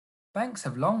Banks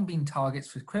have long been targets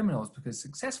for criminals because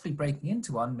successfully breaking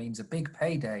into one means a big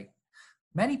payday.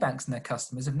 Many banks and their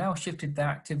customers have now shifted their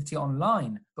activity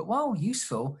online, but while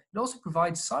useful, it also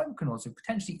provides cybercriminals with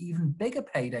potentially even bigger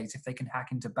paydays if they can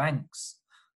hack into banks.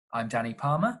 I'm Danny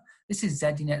Palmer. This is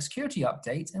ZDNet Security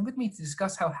Update, and with me to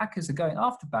discuss how hackers are going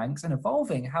after banks and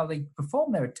evolving how they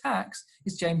perform their attacks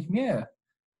is James Muir,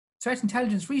 Threat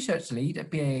Intelligence Research Lead at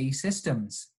BAE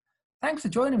Systems. Thanks for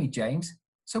joining me, James.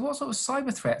 So what sort of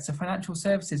cyber threats are financial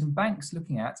services and banks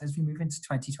looking at as we move into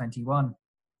 2021?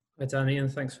 Hi Danny, and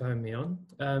thanks for having me on.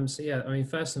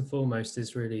 First and foremost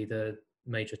is really the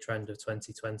major trend of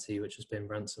 2020, which has been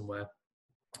ransomware.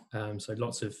 So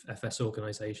lots of FS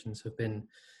organizations have been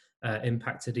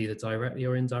impacted either directly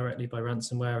or indirectly by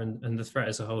ransomware, and the threat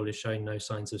as a whole is showing no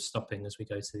signs of stopping as we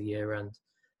go to the year end.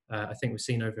 I think we've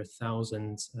seen over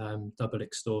 1,000 double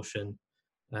extortion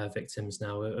victims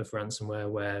now of ransomware,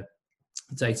 where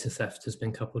data theft has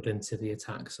been coupled into the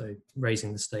attack, so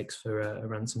raising the stakes for a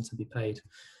ransom to be paid.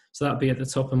 So that'll be at the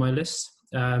top of my list.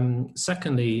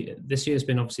 Secondly, this year's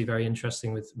been obviously very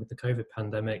interesting with the COVID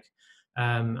pandemic,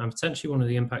 and potentially one of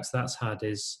the impacts that's had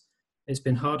is it's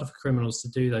been harder for criminals to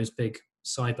do those big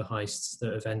cyber heists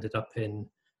that have ended up in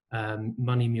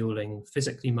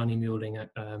physically money muling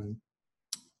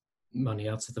money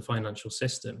out of the financial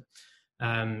system.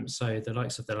 So the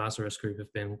likes of the Lazarus Group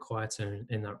have been quieter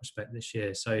in that respect this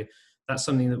year. So that's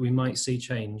something that we might see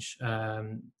change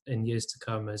in years to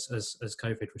come as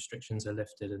COVID restrictions are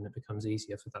lifted and it becomes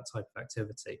easier for that type of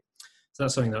activity. So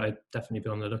that's something that I'd definitely be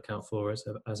on the lookout for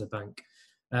as a bank.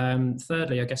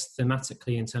 Thirdly, I guess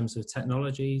thematically in terms of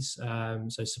technologies,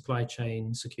 so supply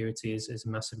chain security is a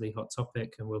massively hot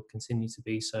topic and will continue to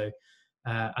be so,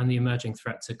 and the emerging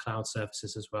threat to cloud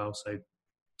services as well. So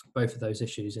both of those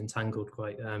issues entangled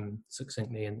quite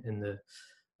succinctly in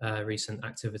the recent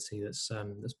activity that's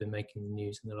been making the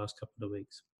news in the last couple of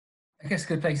weeks. I guess a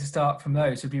good place to start from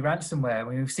those would be ransomware.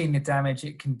 We've seen the damage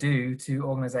it can do to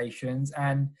organizations,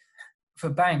 and for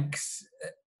banks,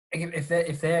 if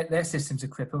their systems are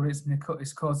crippled,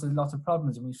 it's caused a lot of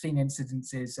problems. And we've seen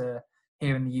incidences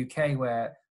here in the UK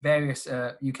where various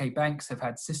UK banks have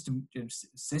had system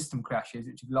crashes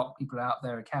which have locked people out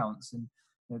their accounts, and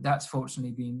that's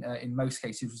fortunately been in most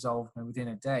cases resolved within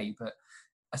a day. But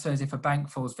I suppose if a bank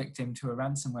falls victim to a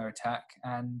ransomware attack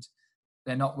and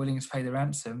they're not willing to pay the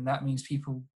ransom, that means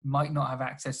people might not have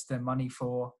access to their money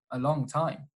for a long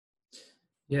time.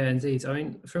 Yeah, indeed. I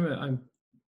mean,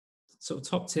 sort of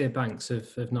top tier banks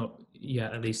have not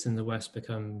yet, at least in the West,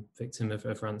 become victim of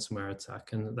ransomware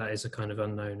attack, and that is a kind of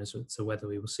unknown as to whether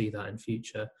we will see that in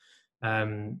future.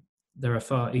 There are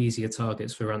far easier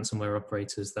targets for ransomware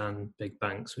operators than big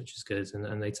banks, which is good,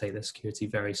 and they take their security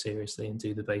very seriously and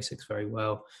do the basics very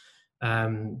well.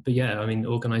 But yeah, I mean,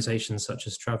 organizations such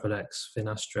as Travelex,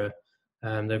 Finastra,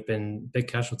 there have been big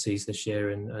casualties this year,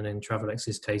 and in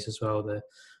Travelex's case as well, the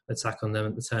attack on them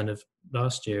at the turn of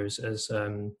last year has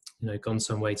gone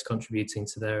some way to contributing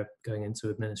to their going into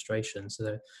administration.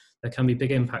 So there can be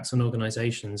big impacts on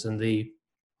organizations, and the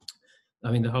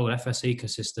whole FS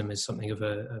ecosystem is something of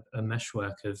a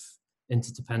meshwork of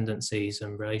interdependencies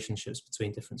and relationships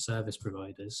between different service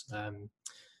providers.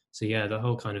 So yeah, the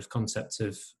whole kind of concept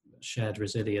of shared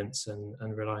resilience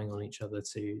and relying on each other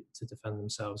to defend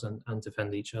themselves and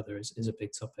defend each other is a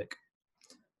big topic.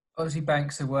 Obviously,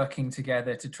 banks are working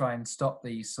together to try and stop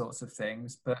these sorts of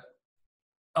things, but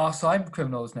are cyber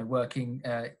criminals now working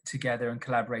together and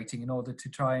collaborating in order to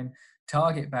try and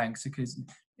target banks? Because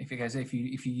if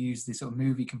you use this sort of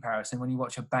movie comparison, when you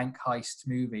watch a bank heist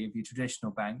movie of your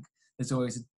traditional bank, there's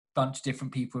always a bunch of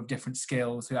different people with different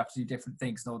skills who have to do different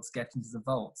things in order to get into the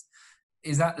vault.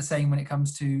 Is that the same when it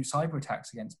comes to cyber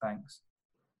attacks against banks?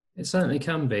 It certainly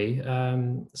can be.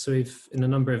 So we've, in a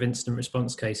number of incident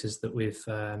response cases that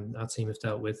our team have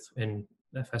dealt with in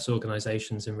FS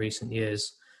organizations in recent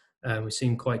years, we've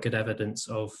seen quite good evidence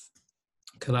of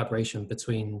collaboration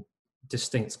between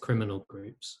distinct criminal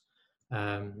groups.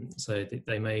 So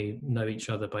they may know each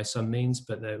other by some means,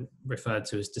 but they're referred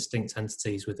to as distinct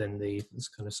entities within this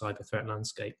kind of cyber threat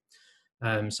landscape.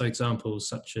 So examples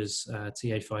such as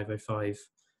TA505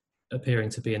 appearing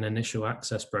to be an initial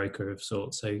access broker of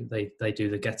sorts. So they do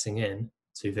the getting in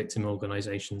to victim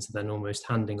organizations, then almost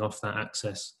handing off that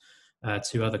access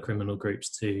to other criminal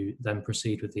groups to then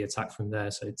proceed with the attack from there.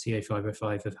 So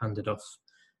TA505 have handed off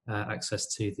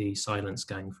access to the Silence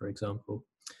Gang, for example.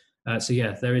 So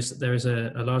yeah, there is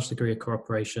a large degree of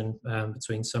cooperation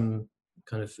between some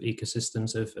kind of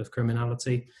ecosystems of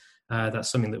criminality.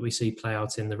 That's something that we see play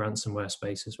out in the ransomware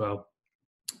space as well,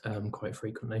 quite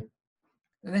frequently.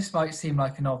 This might seem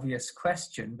like an obvious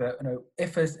question, but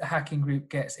if a hacking group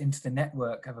gets into the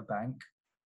network of a bank,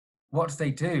 what do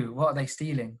they do? What are they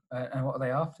stealing, and what are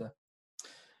they after?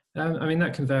 I mean,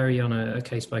 that can vary on a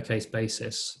case-by-case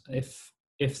basis.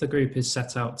 If the group is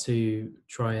set out to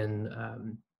try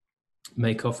and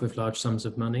make off with large sums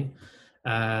of money,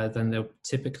 then they'll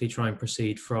typically try and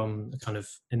proceed from a kind of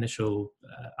initial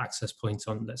access point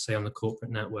on, let's say, on the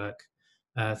corporate network,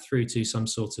 through to some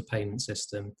sort of payment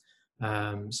system,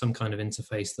 some kind of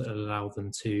interface that will allow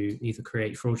them to either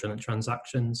create fraudulent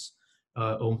transactions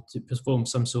or to perform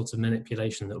some sort of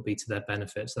manipulation that will be to their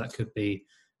benefit. So that could be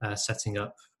setting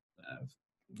up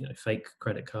fake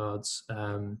credit cards,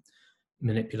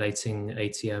 manipulating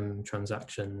ATM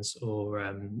transactions,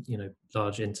 or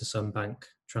large inter-sum bank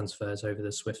transfers over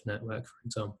the SWIFT network, for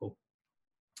example.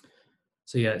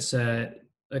 So yeah, it's a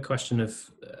question of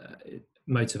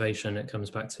motivation. It comes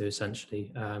back to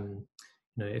essentially,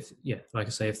 like I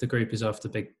say, if the group is after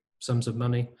big sums of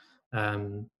money,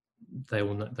 they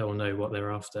will know what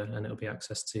they're after, and it'll be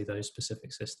access to those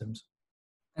specific systems.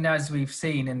 And as we've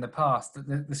seen in the past,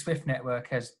 the SWIFT network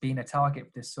has been a target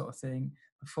for this sort of thing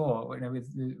before,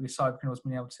 with cybercriminals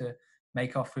being able to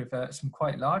make off with some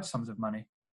quite large sums of money.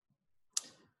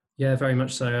 Yeah, very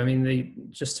much so. I mean,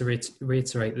 just to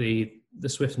reiterate, the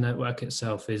SWIFT network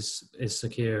itself is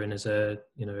secure and is a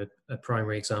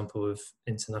primary example of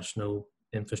international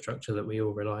infrastructure that we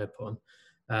all rely upon.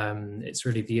 It's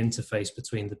really the interface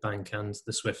between the bank and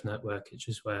the SWIFT network, which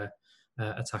is where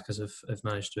attackers have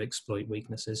managed to exploit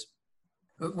weaknesses.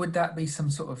 But would that be some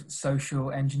sort of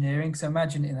social engineering? So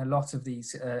imagine in a lot of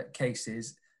these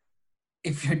cases,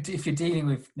 if you're dealing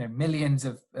with millions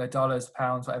of dollars,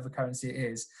 pounds, whatever currency it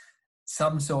is,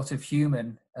 some sort of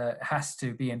human has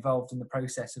to be involved in the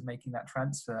process of making that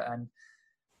transfer. And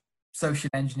social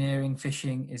engineering,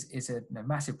 phishing is a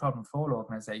massive problem for all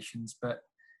organizations, but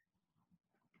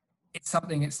it's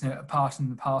something it's a part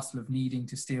and parcel of needing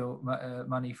to steal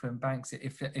money from banks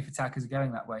if attackers are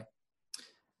going that way.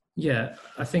 Yeah,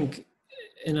 I think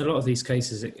in a lot of these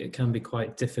cases, it can be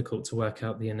quite difficult to work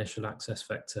out the initial access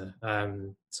vector.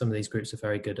 Some of these groups are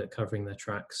very good at covering their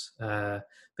tracks.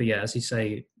 But yeah, as you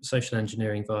say, social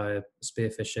engineering via spear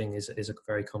phishing is a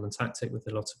very common tactic with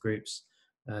a lot of groups.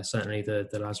 Certainly the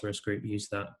Lazarus group use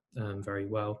that very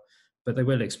well. But they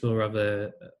will explore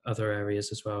other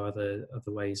areas as well, other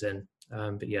ways in.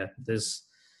 But yeah, there's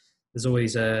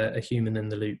always a human in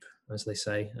the loop, as they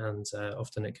say, and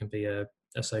often it can be a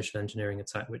social engineering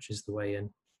attack, which is the way in.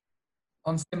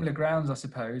 On similar grounds, I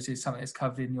suppose, is something that's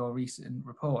covered in your recent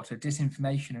report, of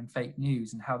disinformation and fake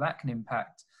news and how that can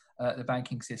impact the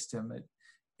banking system.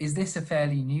 Is this a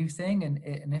fairly new thing?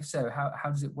 And if so,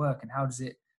 how does it work? And how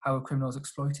are criminals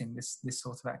exploiting this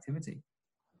sort of activity?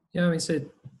 Yeah, I mean, so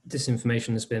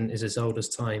disinformation is as old as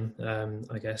time,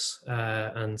 I guess,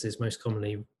 and is most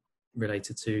commonly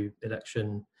related to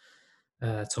election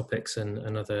topics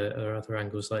and other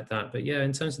angles like that. But yeah,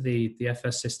 in terms of the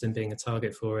FS system being a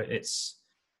target for it, it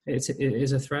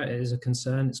is a threat. It is a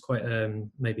concern. It's quite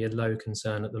maybe a low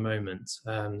concern at the moment.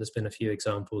 There's been a few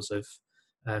examples of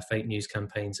fake news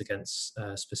campaigns against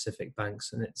specific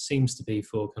banks, and it seems to be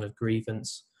for kind of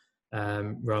grievance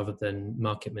rather than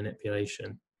market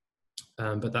manipulation.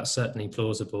 But that's certainly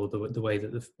plausible. The way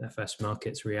that the FS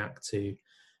markets react to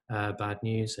bad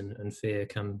news and fear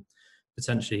can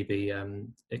potentially be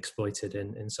exploited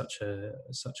in such a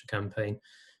campaign.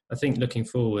 I think looking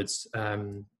forwards,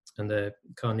 and the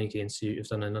Carnegie Institute have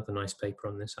done another nice paper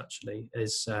on this actually,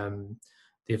 is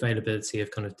the availability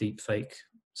of kind of deep fake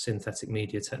synthetic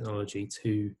media technology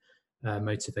to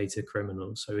motivated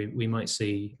criminals. So we might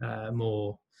see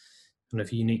more kind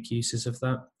of unique uses of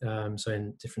that. So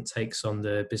in different takes on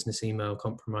the business email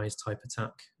compromise type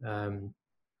attack,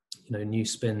 new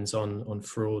spins on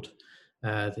fraud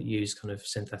that use kind of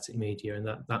synthetic media, and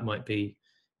that might be,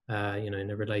 in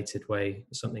a related way,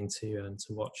 something to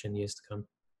watch in years to come.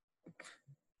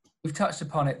 We've touched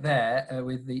upon it there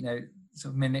with the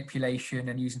sort of manipulation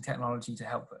and using technology to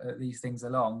help these things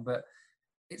along, but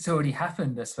it's already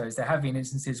happened, I suppose. There have been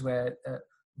instances where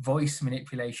voice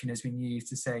manipulation has been used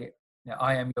to say,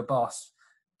 I am your boss,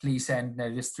 please send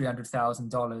just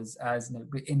 $300,000 as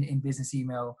in business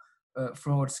email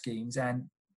fraud schemes, and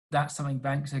that's something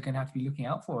banks are going to have to be looking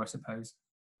out for, I suppose.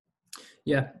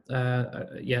 Yeah,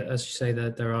 as you say,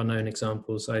 there are known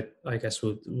examples. I guess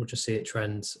we'll just see it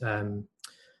trend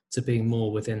to being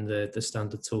more within the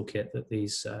standard toolkit that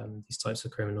these types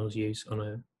of criminals use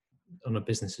on a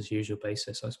business as usual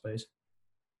basis, I suppose.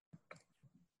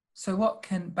 So what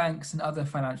can banks and other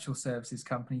financial services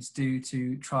companies do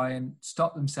to try and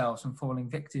stop themselves from falling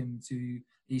victim to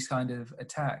these kind of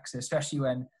attacks, especially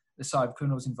when the cyber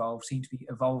criminals involved seem to be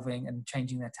evolving and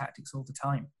changing their tactics all the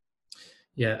time.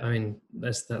 Yeah, I mean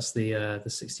that's the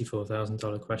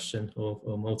 $64,000 question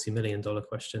or multi-million-dollar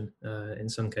question in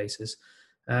some cases.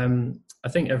 I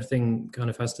think everything kind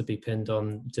of has to be pinned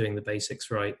on doing the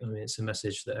basics right. I mean, it's a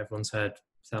message that everyone's heard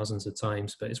thousands of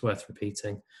times, but it's worth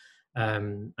repeating.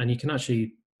 And you can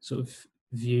actually sort of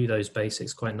view those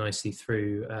basics quite nicely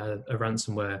through a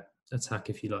ransomware attack,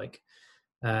 if you like.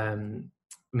 I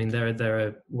mean, there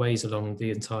are ways along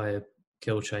the entire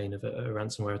kill chain of a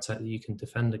ransomware attack that you can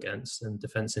defend against, and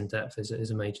defense in depth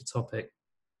is a major topic.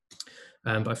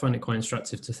 But I find it quite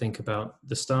instructive to think about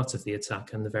the start of the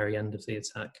attack and the very end of the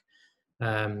attack.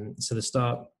 So the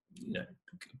start,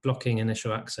 blocking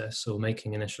initial access or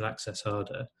making initial access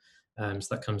harder. So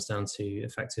that comes down to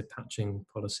effective patching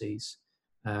policies,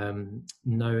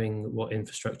 knowing what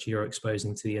infrastructure you're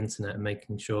exposing to the internet and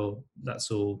making sure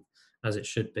that's all as it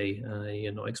should be.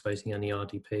 You're not exposing any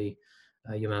RDP,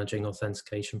 you're managing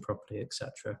authentication properly,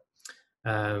 etc.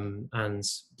 And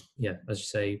yeah, as you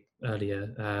say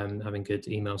earlier, having good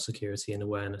email security and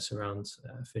awareness around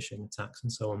phishing attacks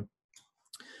and so on,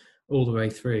 all the way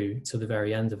through to the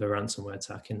very end of a ransomware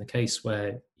attack. In the case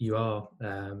where you are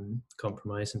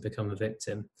compromised and become a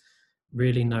victim,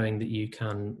 really knowing that you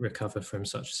can recover from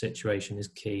such a situation is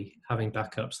key. Having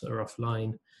backups that are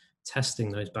offline,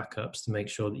 testing those backups to make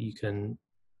sure that you can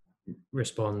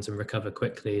respond and recover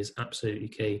quickly is absolutely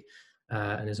key,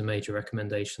 and is a major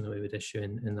recommendation that we would issue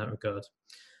in that regard.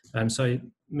 So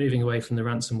moving away from the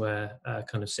ransomware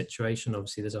kind of situation,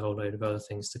 obviously there's a whole load of other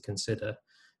things to consider.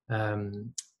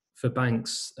 For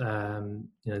banks,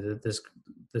 there's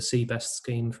the CBEST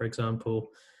scheme, for example,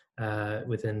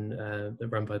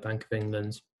 run by Bank of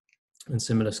England, and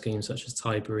similar schemes such as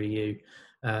Tiber EU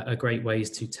are great ways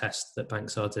to test that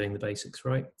banks are doing the basics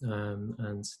right,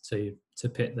 and to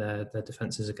pit their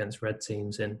defences against red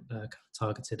teams in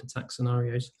targeted attack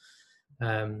scenarios.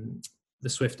 The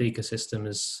Swift ecosystem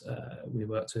we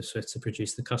worked with Swift to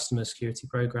produce the customer security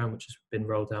program, which has been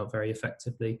rolled out very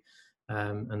effectively.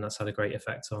 And that's had a great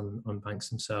effect on banks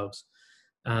themselves.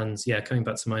 And yeah, coming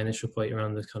back to my initial point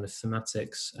around the kind of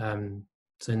thematics,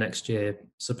 so next year,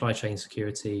 supply chain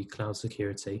security, cloud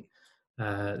security,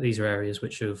 these are areas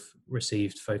which have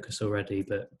received focus already,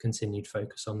 but continued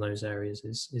focus on those areas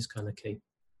is kind of key.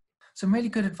 Some really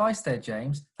good advice there,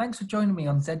 James. Thanks for joining me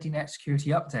on ZDNet Security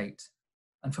Update.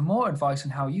 And for more advice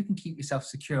on how you can keep yourself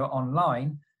secure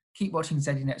online, keep watching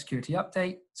ZDNet Security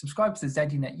Update, subscribe to the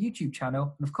ZDNet YouTube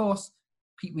channel, and of course,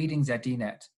 keep reading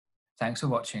ZDNet. Thanks for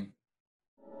watching.